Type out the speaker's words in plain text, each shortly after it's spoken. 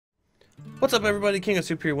What's up, everybody? King of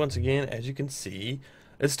Soup here once again. As you can see,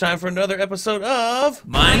 it's time for another episode of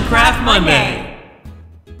Minecraft Monday.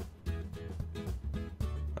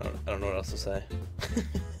 I don't know what else to say.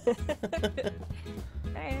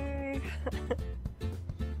 Hey.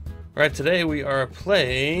 Right, today we are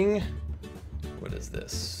playing. What is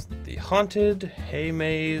this? The Haunted Hay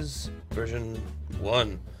Maze version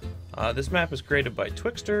 1. This map is created by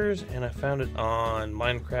Twixters, and I found it on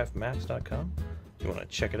MinecraftMaps.com. If you want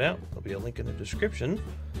to check it out, there'll be a link in the description.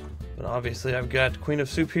 But obviously, I've got Queen of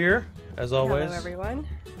Soup here, as always. Hello, everyone.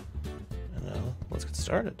 And let's get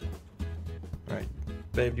started. All right,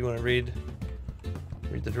 babe, do you want to read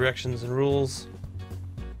the directions and rules?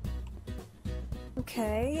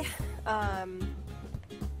 Okay.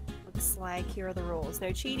 Looks like here are the rules.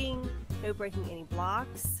 No cheating, no breaking any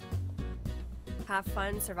blocks. Have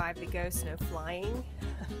fun, survive the ghost, no flying.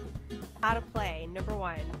 How to play. Number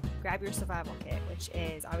 1, grab your survival kit, which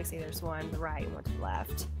is, obviously there's one to the right and one to the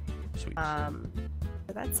left. Sweet.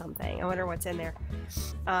 So that's something. I wonder what's in there.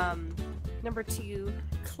 Number 2,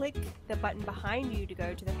 click the button behind you to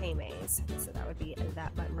go to the hay maze. So that would be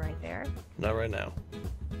that button right there. Not right now.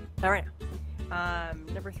 Not right now.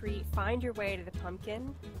 Number 3, find your way to the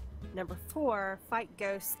pumpkin. Number 4, fight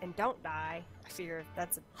ghosts and don't die. I figure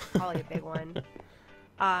that's probably a big one.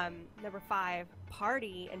 Number 5,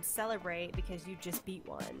 party and celebrate because you just beat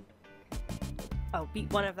one. Oh,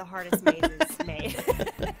 beat one of the hardest mazes made.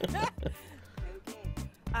 Okay.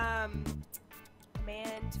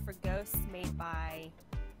 Command for ghosts made by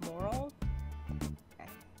Moral. Okay.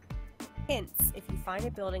 Hints: if you find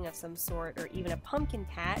a building of some sort or even a pumpkin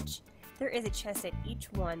patch, there is a chest at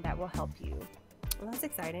each one that will help you. Well, that's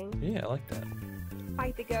exciting. Yeah, I like that.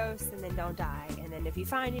 Fight the ghosts and then don't die. And then if you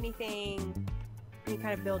find anything, any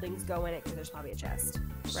kind of buildings, go in it because there's probably a chest.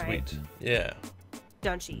 Right? Sweet. Yeah.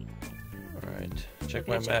 Don't cheat. All right. Check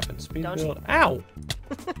Okay, my map and speed Don't build. cheat. Ow!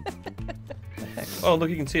 The heck? Oh,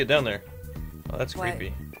 look, you can see it down there. Oh, that's What?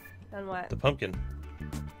 creepy. Done what? The pumpkin.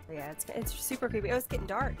 Yeah, it's super creepy. Oh, it's getting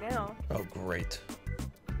dark now. Oh, great.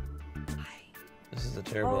 This is a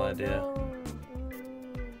terrible idea. No.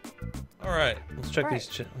 All right, let's check All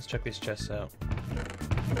these. Let's check these chests out.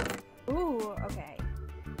 Ooh, okay.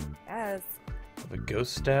 Yes. Have a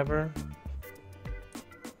ghost stabber,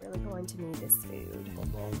 Really going to need this food.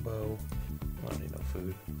 a longbow. I don't need no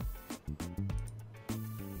food.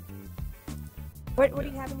 What do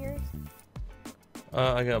you have in yours?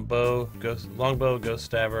 I got a bow, longbow, ghost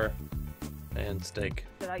stabber, and steak.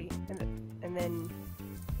 And then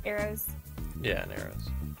arrows? Yeah, and arrows.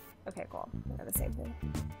 Okay, cool. I have the same thing.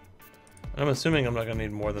 I'm assuming I'm not gonna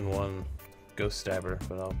need more than one ghost stabber,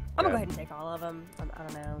 but I'm gonna go ahead and take all of them. I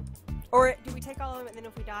don't know. Or do we take all of them and then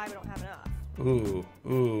if we die we don't have enough?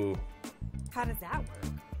 Ooh. How does that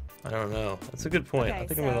work? I don't know. That's a good point. Okay, I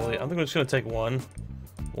think I'm just gonna take one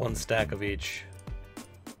stack of each.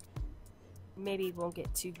 Maybe we won't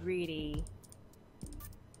get too greedy.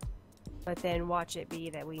 But then watch it be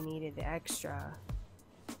that we needed the extra.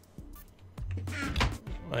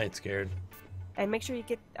 I ain't scared. And make sure you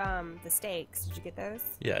get the steaks. Did you get those?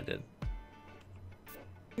 Yeah, I did.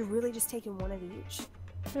 You're really just taking one of each?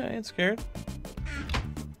 Yeah, I ain't scared.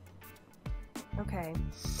 Okay.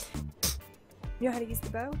 You know how to use the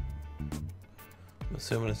bow? I'm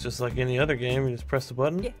assuming it's just like any other game. You just press the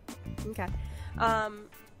button. Yeah. Okay.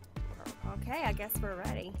 Okay, I guess we're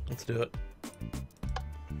ready. Let's do it.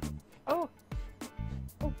 Oh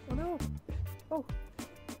no. Oh.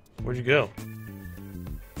 Where'd you go?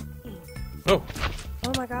 Oh,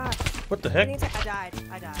 Oh my god. what the heck? I died.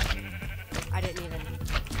 I didn't even.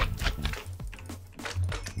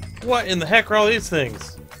 What in the heck are all these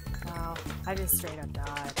things? Wow. I just straight up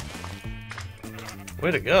died.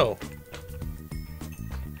 Way to go.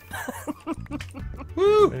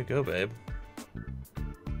 Woo! Way to go, babe.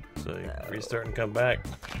 So you restart and come back.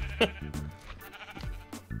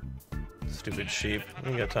 Stupid sheep. I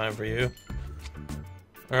ain't got time for you.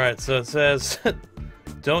 Alright, so it says,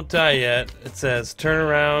 don't die yet. It says, turn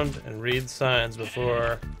around and read signs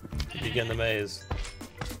before you begin the maze.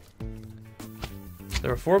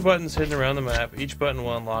 There are 4 buttons hidden around the map. Each button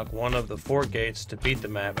will unlock one of the 4 gates to beat the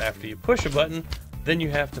map. After you push a button, then you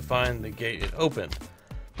have to find the gate it opened.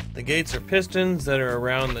 The gates are pistons that are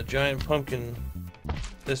around the giant pumpkin.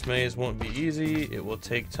 This maze won't be easy. It will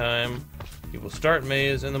take time. You will start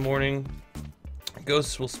maze in the morning.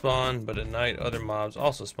 Ghosts will spawn, but at night other mobs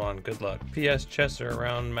also spawn. Good luck. P.S. Chests are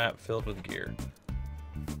around map filled with gear.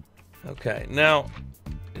 Okay, now,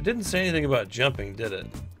 it didn't say anything about jumping, did it?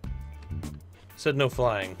 Said no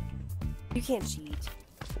flying. You can't cheat.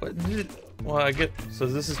 What did it, well, I get, so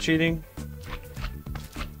this is cheating?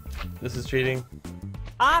 This is cheating?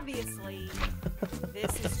 Obviously,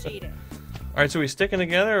 this is cheating. Alright, so are we sticking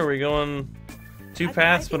together, or are we going two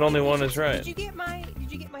paths, but only one is right? Did you get my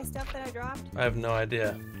stuff that I dropped? I have no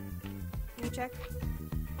idea. Can you check?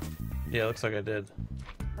 Yeah, looks like I did.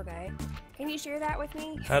 Okay. Can you share that with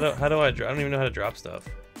me? How do I drop? I don't even know how to drop stuff.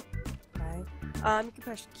 Okay. You can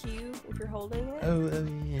push Q if you're holding it. Oh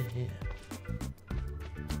yeah.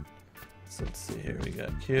 So let's see here. We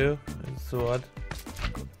got Q and sword.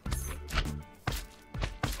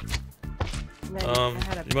 And then I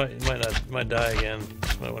had a... you might die again.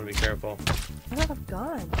 You might want to be careful. I have a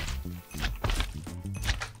gun.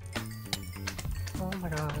 Oh my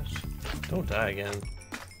gosh. Don't die again.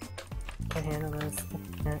 I can't handle this.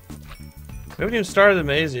 We haven't even started the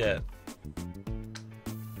maze yet.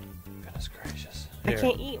 Goodness gracious. Here. I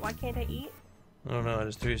can't eat. Why can't I eat? I don't know. I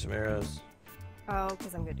just threw you some arrows. Oh,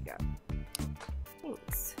 because I'm good to go.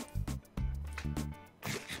 Thanks.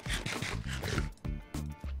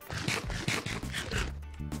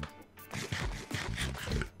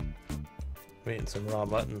 I'm eating some raw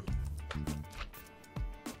mutton.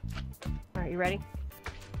 Alright, you ready?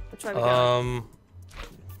 Which way are we going?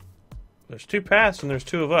 There's two paths and there's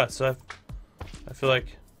two of us, so I feel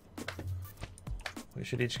like we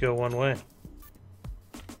should each go one way.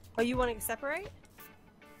 Oh, you want to separate? Is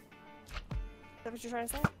that what you're trying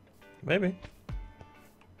to say? Maybe.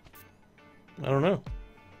 I don't know.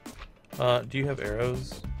 Do you have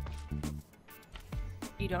arrows?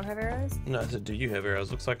 You don't have arrows? No, I said, do you have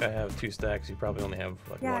arrows? Looks like I have 2 stacks. You probably only have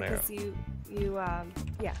like Yeah, one arrow.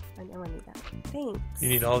 yeah, I know I need that. Thanks. You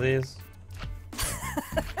need all these?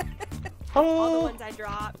 All the ones I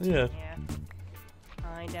dropped? Yeah. Yeah.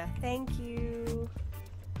 Kinda. Thank you.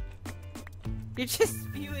 You're just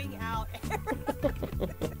spewing out arrows.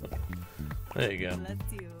 There you go. Bless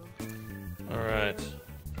you. Alright.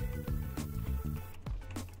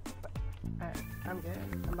 Alright, I'm good.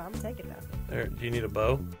 I'm taking that. There, do you need a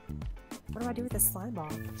bow? What do I do with this slime ball?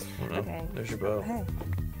 I don't know. Okay. There's your bow. Hey,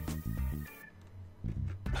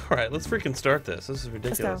 Alright, let's freaking start this. This is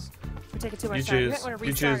ridiculous. we're taking too much You time. You choose. might want to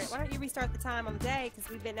You restart choose. it. Why don't you restart the time on the day? Because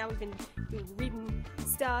we've been reading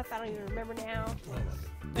stuff. I don't even remember now. Oh my God.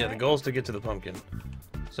 Yeah, the Alright. goal is to get to the pumpkin.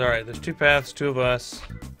 So, alright, there's 2 paths, 2 of us.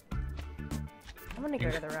 I'm gonna go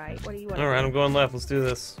to the right. What do you want? Alright, I'm going left. Let's do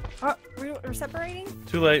this. Oh, we're separating?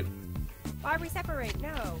 Too late, Why are we separating?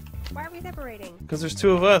 No. Why are we separating? because there's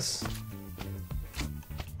 2 of us.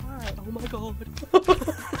 Why? Oh my god.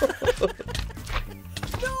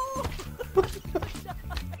 No!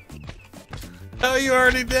 Oh, you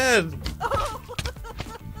already dead! Oh!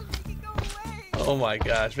 Make it go away! Oh my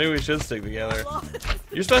gosh, maybe we should stick together. Lost.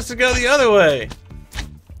 You're supposed to go the other way!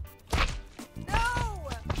 No!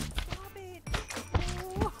 Stop it!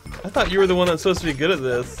 Oh. I thought you were the one that's supposed to be good at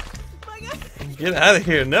this. Oh my god! Get out of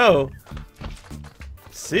here, no!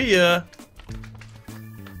 See ya!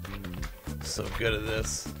 So good at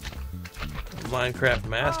this. Minecraft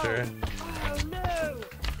master. Oh no!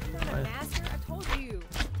 I'm not a master, I told you.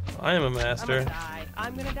 I am a master.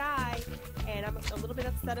 I'm gonna die. And I'm a little bit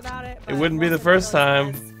upset about it. It wouldn't be the first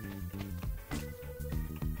time. I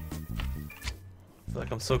feel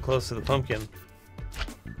like I'm so close to the pumpkin.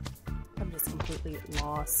 I'm just completely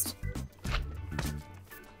lost.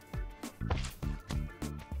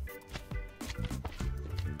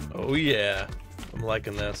 Oh yeah. I'm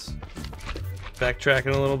liking this.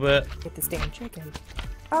 Backtracking a little bit. Get this damn chicken.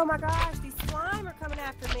 Oh my gosh, these slime are coming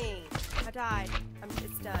after me. I died.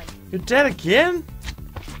 It's done. You're dead again?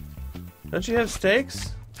 Don't you have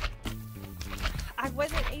steaks? I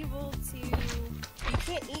wasn't able to. You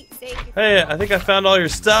can't eat steak. if Hey, you I think I found all your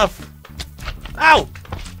stuff. Ow!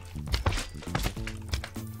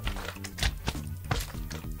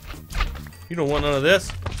 You don't want none of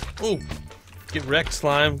this. Ooh. Get wrecked,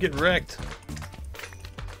 slime. Get wrecked.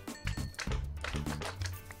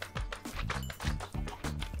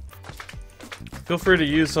 Feel free to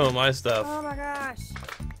use some of my stuff. Oh my gosh.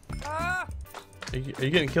 Ah! Are you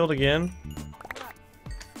getting killed again?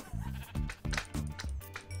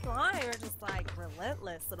 Slime are just like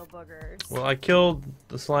relentless little boogers. Well, I killed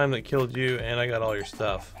the slime that killed you, and I got all your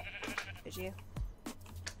stuff. Did you?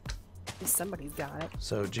 At least somebody's got it.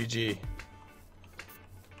 So, GG.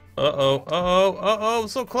 Uh-oh, uh-oh, uh-oh,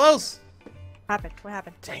 so close! Happened? What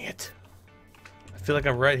happened? Dang it. I feel like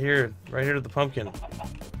I'm right here to the pumpkin.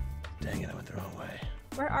 Dang it, I went the wrong way.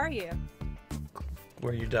 Where are you?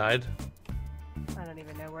 Where you died? I don't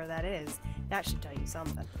even know where that is. That should tell you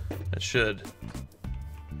something. It should.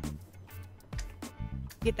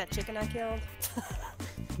 Get that chicken I killed?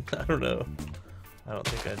 I don't know. I don't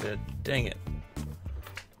think I did. Dang it.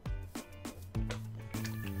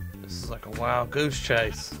 This is like a wild goose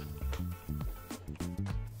chase.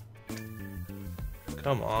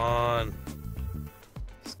 Come on.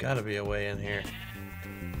 There's gotta be a way in here.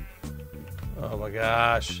 Oh my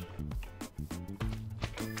gosh.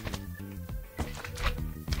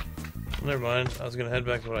 Never mind. I was gonna head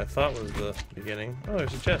back to what I thought was the beginning. Oh,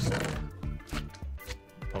 there's a chest.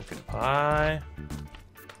 Pumpkin pie.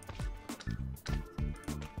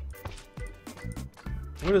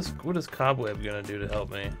 What is Cobweb gonna do to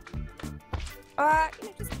help me?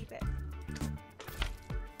 Just keep it.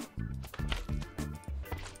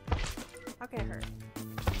 How can it hurt?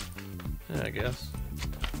 Yeah, I guess.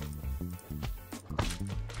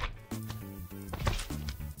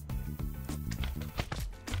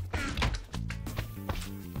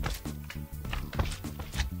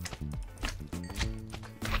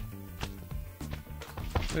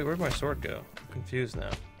 Wait, where'd my sword go? I'm confused now.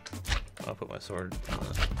 I'll put my sword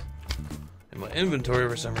in my inventory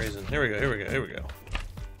for some reason. Here we go, here we go, here we go.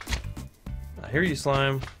 I hear you,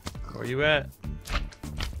 slime. Where you at?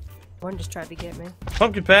 One just tried to get me.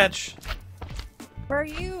 Pumpkin patch! Where are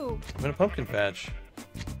you? I'm in a pumpkin patch.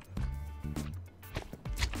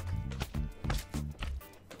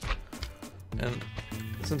 And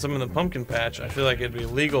since I'm in the pumpkin patch, I feel like it'd be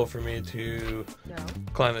legal for me to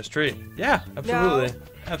climb this tree. Yeah, absolutely. No.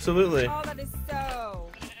 Absolutely. Oh, that is so.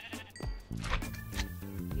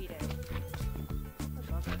 Eat it.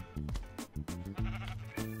 I love it.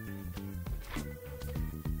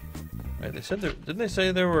 Right, they said there, didn't they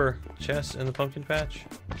say there were chests in the pumpkin patch?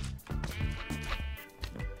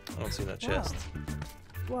 I don't see no chest.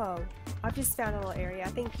 Whoa. I've just found a little area. I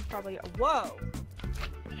think you probably. Whoa!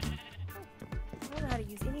 I don't know how to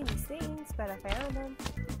use any of these things, but I found them.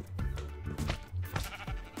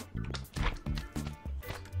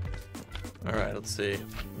 Alright, let's see.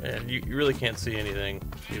 Man, you really can't see anything,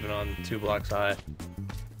 even on 2 blocks high.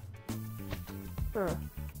 Huh.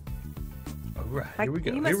 Alright, here we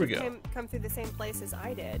go, You here must we have go. come through the same place as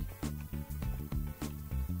I did.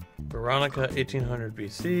 Veronica, 1800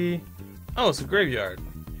 BC. Oh, it's a graveyard.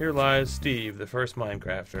 Here lies Steve, the first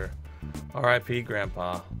Minecrafter. R.I.P.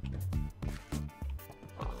 Grandpa.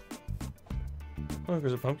 Oh, look,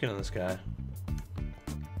 there's a pumpkin in the sky.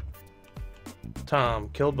 Tom,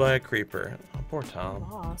 killed by a creeper. Oh, poor Tom.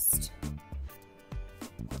 Lost.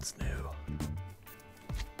 What's new?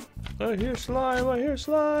 I hear slime, I hear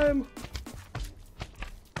slime!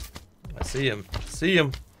 I see him, see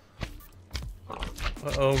him!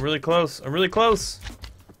 Uh-oh, really close, I'm really close!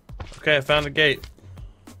 Okay, I found a gate.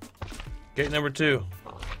 Gate number 2.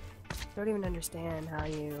 Don't even understand how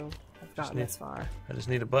you have gotten this far. I just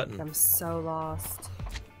need a button. I'm so lost.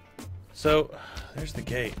 So, there's the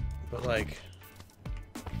gate, but like...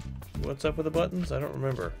 What's up with the buttons? I don't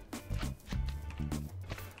remember.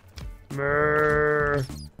 Murr.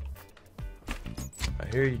 I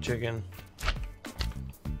hear you, chicken.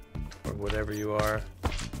 Or whatever you are.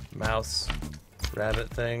 Mouse. Rabbit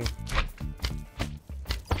thing.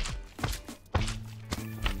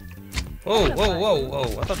 Whoa, whoa, whoa, whoa.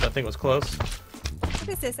 I thought that thing was close. What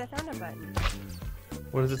is this? I found a button.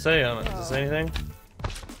 What does it say on it? Does it say anything?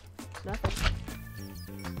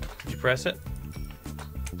 Nothing. Did you press it?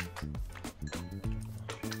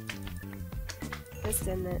 This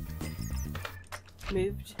didn't.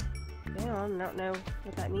 Moved down. I don't know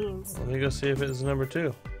what that means. Let me go see if it is number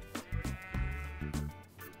 2.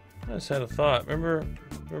 I just had a thought. Remember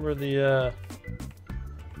the,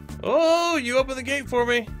 Oh, you opened the gate for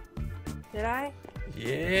me! Did I?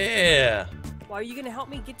 Yeah! Well, are you gonna help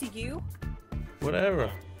me get to you? Whatever.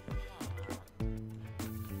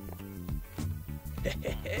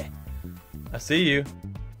 I see you.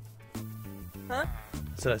 Huh? I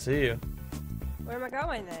said I see you. Where am I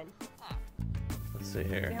going then? Let's see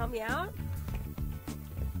Can you here. help me out?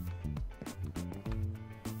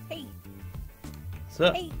 Hey, What's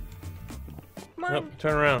up? hey. Come on, Nope,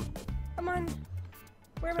 turn around. come on.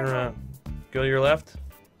 Where am Turn I around. Go to your left.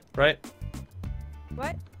 Right. going?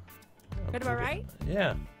 What? Go to my right?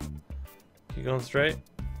 Yeah. Keep going straight.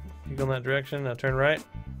 Keep going that direction. Now turn right.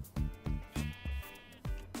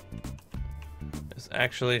 This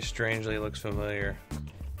actually strangely looks familiar.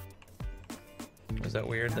 Is that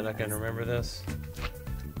weird that I can remember this?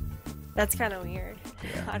 That's kind of weird.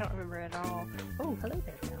 Yeah. I don't remember it at all. Oh, hello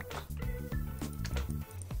there, pal.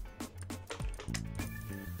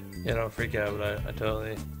 Yeah, don't freak out, but I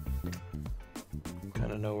totally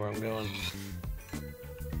kind of know where I'm going.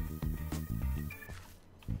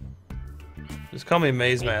 Just call me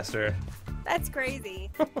Maze Master. That's crazy.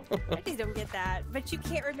 I just don't get that. But you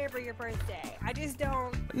can't remember your birthday. I just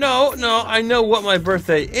don't No, I know what my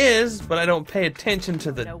birthday is, but I don't pay attention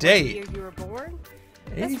to the know what date. year you were born.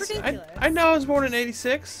 80 That's ridiculous. I know I was born in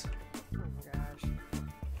 '86. Oh my gosh.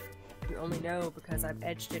 only know because I've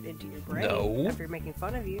etched it into your brain No. after making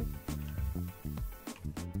fun of you.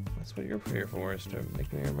 That's what you're here for, is to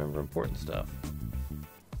make me remember important stuff.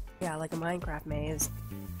 Yeah, like a Minecraft maze.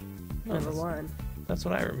 Oh, Number one. That's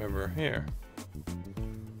what I remember. Here.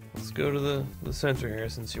 Let's go to the center here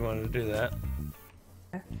since you wanted to do that.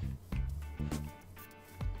 Okay.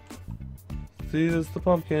 See, this is the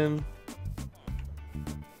pumpkin.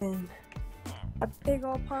 And a big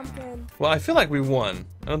old pumpkin. Well, I feel like we won.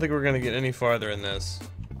 I don't think we're going to get any farther in this.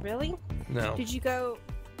 Really? No. Did you go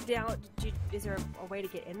down? Is there a way to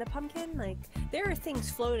get in the pumpkin? Like, there are things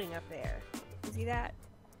floating up there. You see that?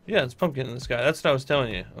 Yeah, it's pumpkin in the sky. That's what I was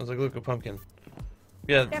telling you. I was like, look, a pumpkin.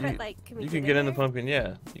 Yeah, Yeah, but like, can we you get can get in the there? pumpkin,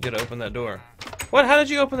 yeah. You gotta open that door. What? How did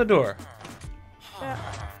you open the door?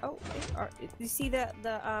 Oh, you see the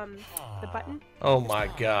button? Oh my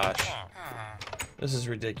gosh. This is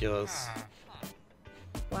ridiculous.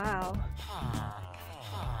 Wow.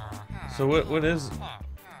 So what is...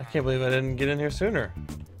 I can't believe I didn't get in here sooner.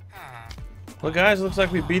 Well guys, it looks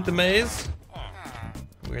like we beat the maze.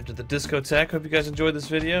 We're into the discotheque. Hope you guys enjoyed this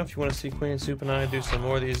video. If you want to see Queen Soup and I do some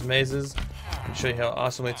more of these mazes and show you how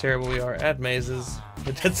awesomely terrible we are at mazes,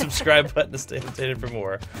 hit that subscribe button to stay updated for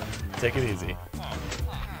more. Take it easy.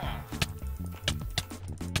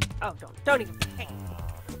 Oh, don't even. Hey.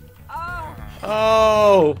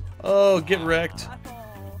 Oh. Oh, get wrecked.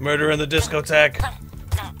 Murder in the discotheque.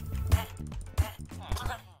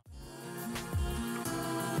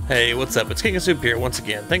 Hey, what's up? It's King of Soup here once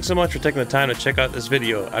again. Thanks so much for taking the time to check out this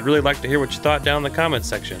video. I'd really like to hear what you thought down in the comments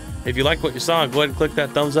section. If you liked what you saw, go ahead and click that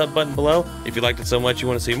thumbs up button below. If you liked it so much you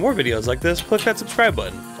want to see more videos like this, click that subscribe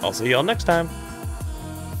button. I'll see y'all next time.